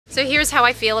So here's how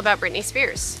I feel about Britney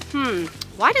Spears.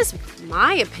 Why does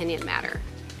my opinion matter?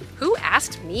 Who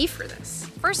asked me for this?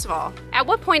 First of all, at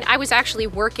what point I was actually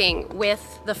working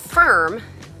with the firm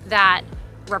that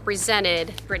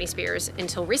represented Britney Spears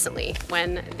until recently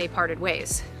when they parted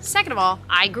ways. Second of all,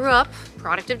 I grew up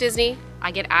product of Disney.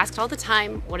 I get asked all the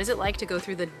time, what is it like to go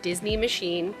through the Disney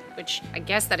machine? Which I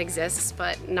guess that exists,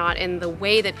 but not in the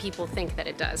way that people think that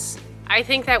it does. I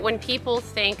think that when people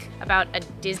think about a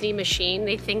Disney machine,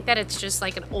 they think that it's just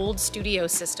like an old studio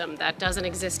system that doesn't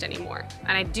exist anymore.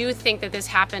 And I do think that this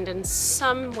happened in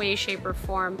some way, shape, or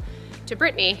form to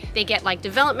Britney. They get like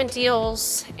development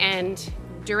deals, and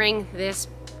during this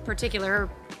particular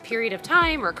period of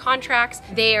time or contracts,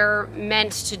 they're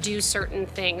meant to do certain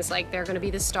things, like they're going to be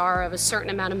the star of a certain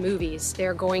amount of movies.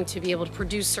 They're going to be able to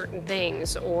produce certain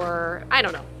things, or I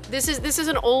don't know. This is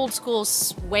an old school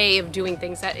way of doing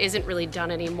things that isn't really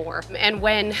done anymore. And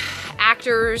when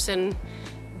actors and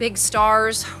big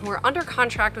stars were under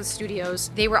contract with studios,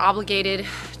 they were obligated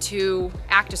to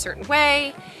act a certain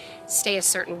way, stay a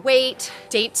certain weight,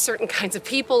 date certain kinds of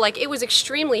people. Like, it was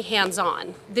extremely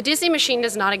hands-on. The Disney machine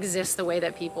does not exist the way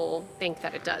that people think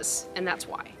that it does, and that's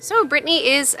why. So Britney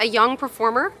is a young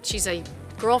performer. She's a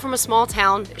girl from a small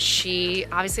town. She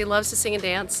obviously loves to sing and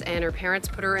dance, and her parents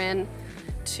put her in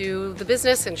to the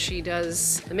business, and she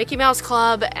does the Mickey Mouse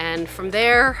Club, and from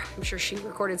there I'm sure she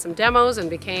recorded some demos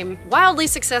and became wildly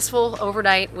successful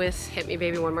overnight with Hit Me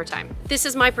Baby One More Time. This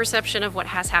is my perception of what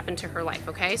has happened to her life,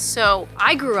 okay? So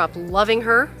I grew up loving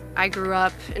her. I grew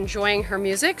up enjoying her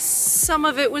music. Some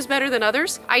of it was better than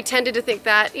others. I tended to think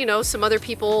that, you know, some other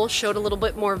people showed a little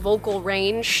bit more vocal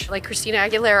range, like Christina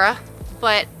Aguilera,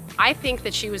 but I think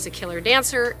that she was a killer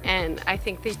dancer, and I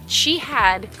think that she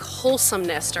had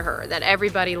wholesomeness to her that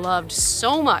everybody loved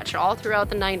so much all throughout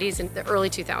the 90s and the early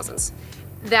 2000s.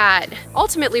 That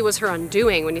ultimately was her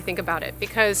undoing when you think about it,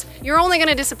 because you're only going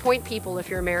to disappoint people if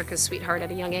you're America's sweetheart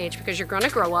at a young age, because you're going to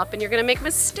grow up and you're going to make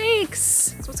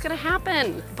mistakes. That's what's going to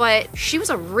happen. But she was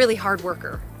a really hard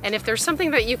worker. And if there's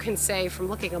something that you can say from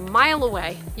looking a mile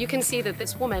away, you can see that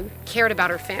this woman cared about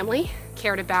her family,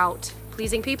 cared about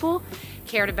pleasing people,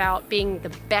 cared about being the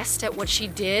best at what she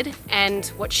did, and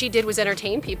what she did was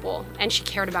entertain people, and she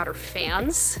cared about her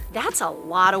fans. That's a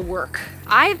lot of work.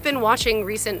 I've been watching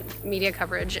recent media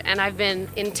coverage, and I've been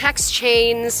in text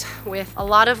chains with a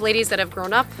lot of ladies that have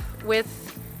grown up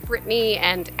with Britney,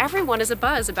 and everyone is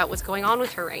abuzz about what's going on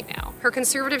with her right now. Her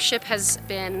conservatorship has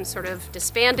been sort of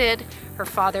disbanded. Her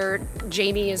father,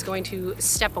 Jamie, is going to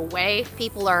step away.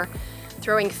 People are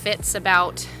throwing fits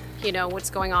about, you know, what's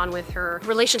going on with her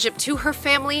relationship to her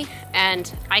family,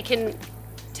 and I can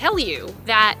tell you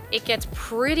that it gets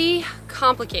pretty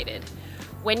complicated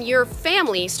when your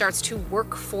family starts to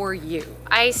work for you.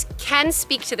 I can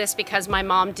speak to this because my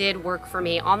mom did work for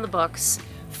me on the books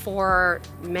for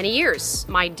many years.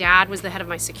 My dad was the head of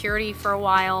my security for a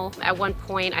while. At one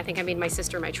point, I think I made my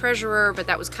sister my treasurer, but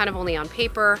that was kind of only on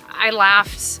paper. I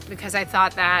laughed because I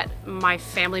thought that my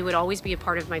family would always be a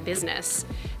part of my business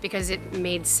because it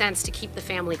made sense to keep the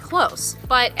family close.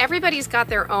 But everybody's got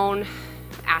their own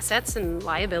assets and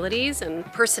liabilities and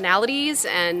personalities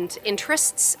and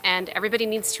interests, and everybody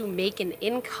needs to make an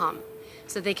income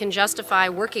so they can justify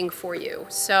working for you.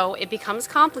 So it becomes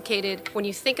complicated when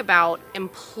you think about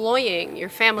employing your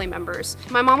family members.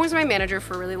 My mom was my manager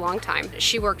for a really long time.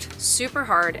 She worked super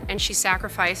hard and she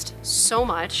sacrificed so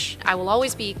much. I will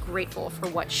always be grateful for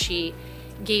what she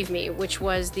gave me, which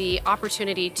was the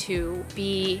opportunity to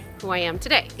be who I am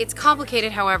today. It's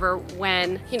complicated, however,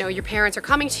 when, you know, your parents are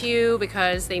coming to you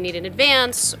because they need an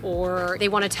advance, or they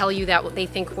want to tell you that they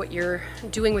think what you're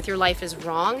doing with your life is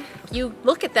wrong. You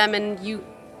look at them and you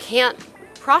can't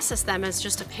process them as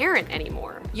just a parent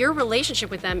anymore. Your relationship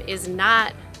with them is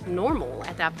not normal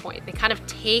at that point. They kind of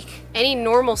take any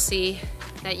normalcy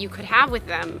that you could have with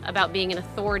them about being an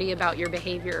authority about your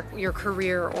behavior, your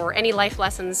career, or any life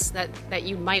lessons that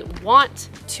you might want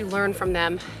to learn from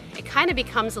them. It kind of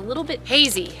becomes a little bit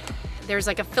hazy. There's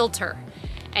like a filter,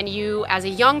 and you as a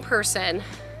young person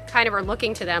kind of are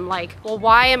looking to them like, well,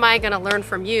 why am I gonna learn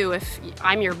from you if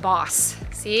I'm your boss?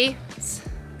 See? It's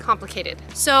complicated.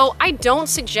 So I don't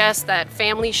suggest that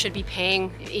families should be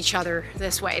paying each other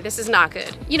this way. This is not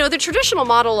good. You know, the traditional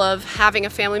model of having a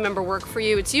family member work for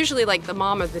you, it's usually like the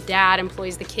mom or the dad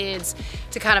employs the kids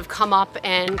to kind of come up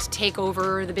and take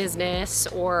over the business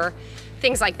or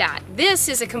things like that. This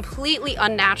is a completely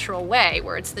unnatural way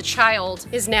where it's the child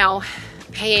is now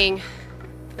paying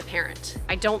the parent.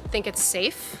 I don't think it's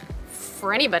safe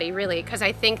for anybody, really, because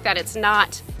I think that it's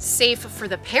not safe for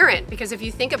the parent, because if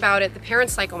you think about it, the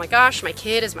parent's like, oh my gosh, my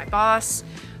kid is my boss,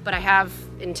 but I have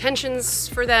intentions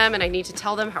for them and I need to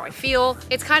tell them how I feel.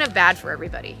 It's kind of bad for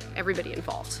everybody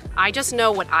involved. I just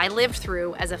know what I lived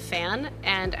through as a fan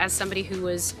and as somebody who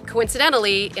was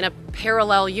coincidentally in a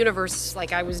parallel universe.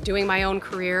 Like, I was doing my own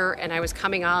career and I was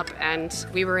coming up and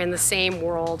we were in the same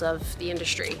world of the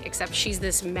industry, except she's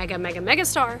this mega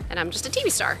star and I'm just a TV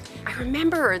star. I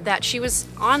remember that she was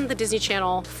on the Disney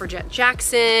Channel for Jet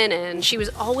Jackson and she was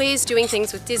always doing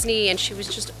things with Disney and she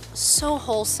was just so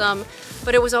wholesome,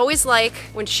 but it was always like,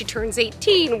 when she turns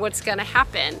 18, what's gonna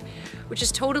happen? Which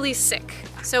is totally sick.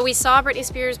 So we saw Britney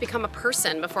Spears become a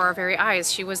person before our very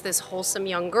eyes. She was this wholesome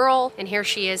young girl, and here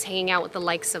she is hanging out with the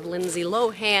likes of Lindsay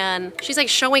Lohan. She's like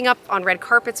showing up on red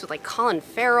carpets with like Colin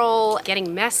Farrell,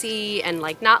 getting messy and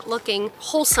like not looking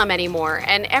wholesome anymore.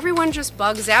 And everyone just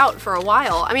bugs out for a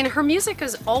while. I mean, her music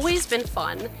has always been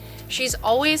fun. She's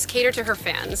always catered to her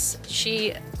fans.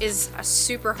 She is a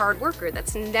super hard worker.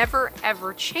 That's never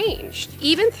ever changed.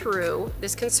 Even through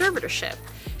this conservatorship,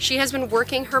 she has been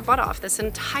working her butt off this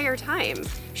entire time.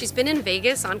 She's been in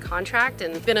Vegas on contract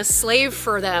and been a slave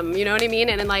for them, you know what I mean?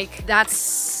 And like, that's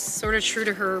sort of true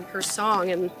to her song,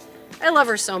 and I love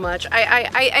her so much.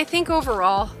 I think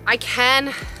overall, I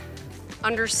can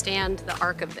understand the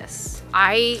arc of this.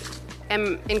 I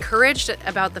am encouraged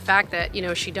about the fact that, you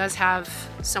know, she does have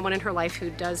someone in her life who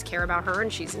does care about her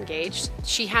and she's engaged.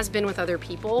 She has been with other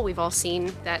people. We've all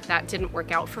seen that that didn't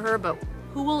work out for her, but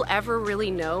who will ever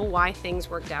really know why things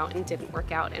worked out and didn't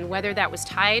work out, and whether that was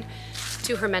tied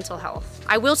to her mental health.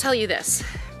 I will tell you this.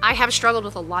 I have struggled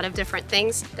with a lot of different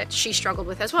things that she struggled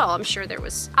with as well. I'm sure there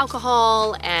was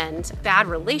alcohol and bad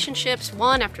relationships,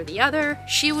 one after the other.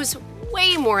 She was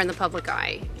way more in the public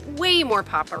eye, way more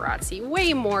paparazzi,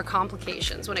 way more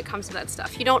complications when it comes to that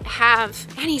stuff. You don't have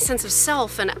any sense of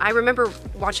self. And I remember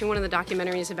watching one of the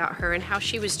documentaries about her and how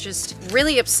she was just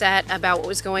really upset about what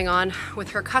was going on with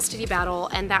her custody battle.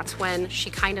 And that's when she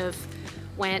kind of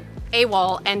went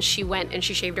AWOL and she went and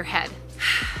she shaved her head.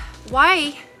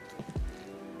 Why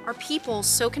are people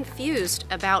so confused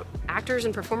about actors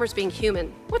and performers being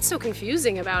human? What's so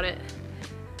confusing about it?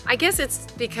 I guess it's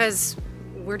because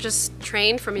we're just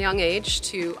trained from a young age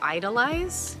to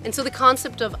idolize. And so the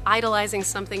concept of idolizing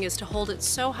something is to hold it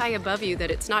so high above you that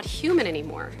it's not human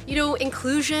anymore. You know,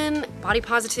 inclusion, body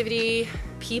positivity,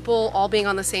 people all being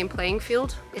on the same playing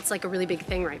field, it's like a really big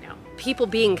thing right now. People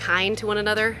being kind to one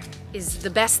another is the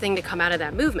best thing to come out of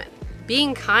that movement.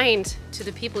 Being kind to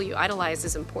the people you idolize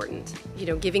is important. You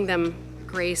know, giving them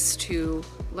grace to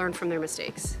learn from their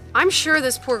mistakes. I'm sure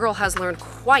this poor girl has learned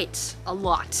quite a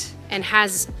lot and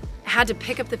has had to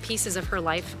pick up the pieces of her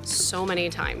life so many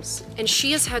times. And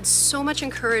she has had so much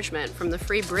encouragement from the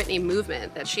Free Britney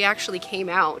movement that she actually came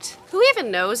out. Who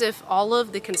even knows if all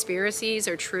of the conspiracies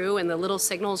are true and the little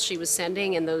signals she was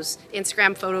sending and those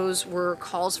Instagram photos were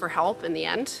calls for help in the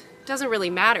end? It doesn't really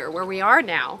matter. Where we are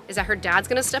now is that her dad's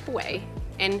gonna step away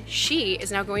and she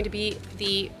is now going to be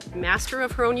the master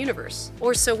of her own universe.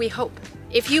 Or so we hope.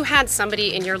 If you had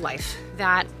somebody in your life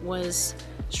that was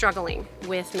struggling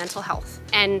with mental health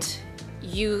and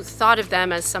you thought of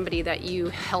them as somebody that you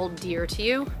held dear to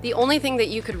you, the only thing that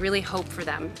you could really hope for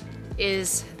them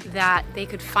is that they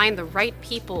could find the right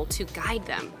people to guide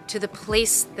them to the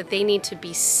place that they need to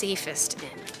be safest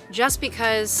in. Just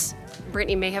because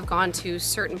Britney may have gone to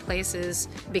certain places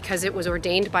because it was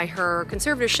ordained by her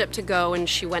conservatorship to go and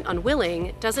she went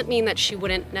unwilling, doesn't mean that she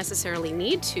wouldn't necessarily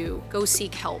need to go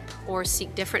seek help or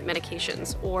seek different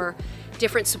medications or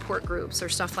different support groups or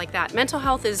stuff like that. Mental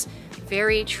health is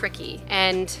very tricky,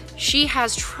 and she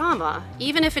has trauma,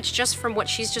 even if it's just from what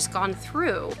she's just gone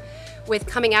through with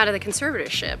coming out of the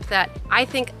conservatorship, that I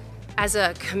think as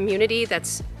a community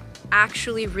that's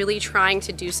actually really trying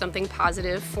to do something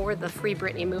positive for the Free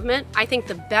Britney movement, I think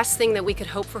the best thing that we could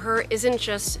hope for her isn't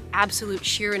just absolute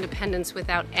sheer independence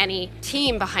without any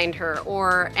team behind her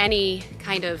or any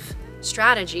kind of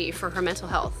strategy for her mental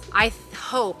health. I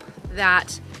hope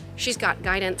that she's got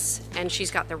guidance and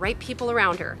she's got the right people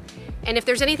around her. And if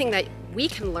there's anything that we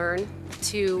can learn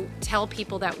to tell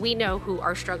people that we know who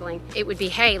are struggling, it would be,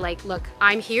 hey, like, look,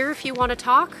 I'm here if you want to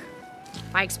talk.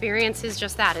 My experience is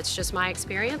just that. It's just my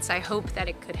experience. I hope that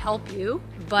it could help you,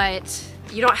 but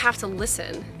you don't have to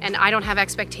listen. And I don't have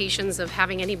expectations of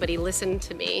having anybody listen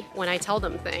to me when I tell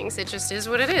them things. It just is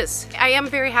what it is. I am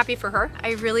very happy for her.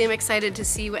 I really am excited to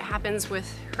see what happens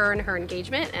with her and her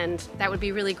engagement, and that would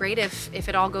be really great if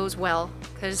it all goes well,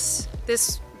 because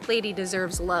this lady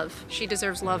deserves love. She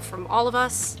deserves love from all of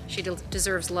us. She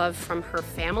deserves love from her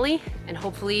family, and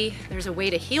hopefully there's a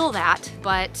way to heal that.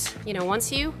 But, you know,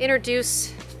 once you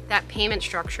introduce that payment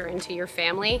structure into your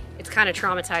family, it's kind of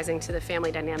traumatizing to the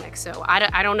family dynamic. So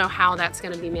I don't know how that's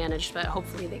going to be managed, but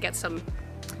hopefully they get some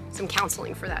some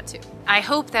counseling for that too. I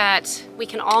hope that we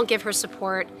can all give her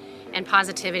support and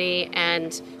positivity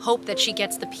and hope that she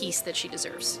gets the peace that she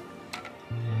deserves.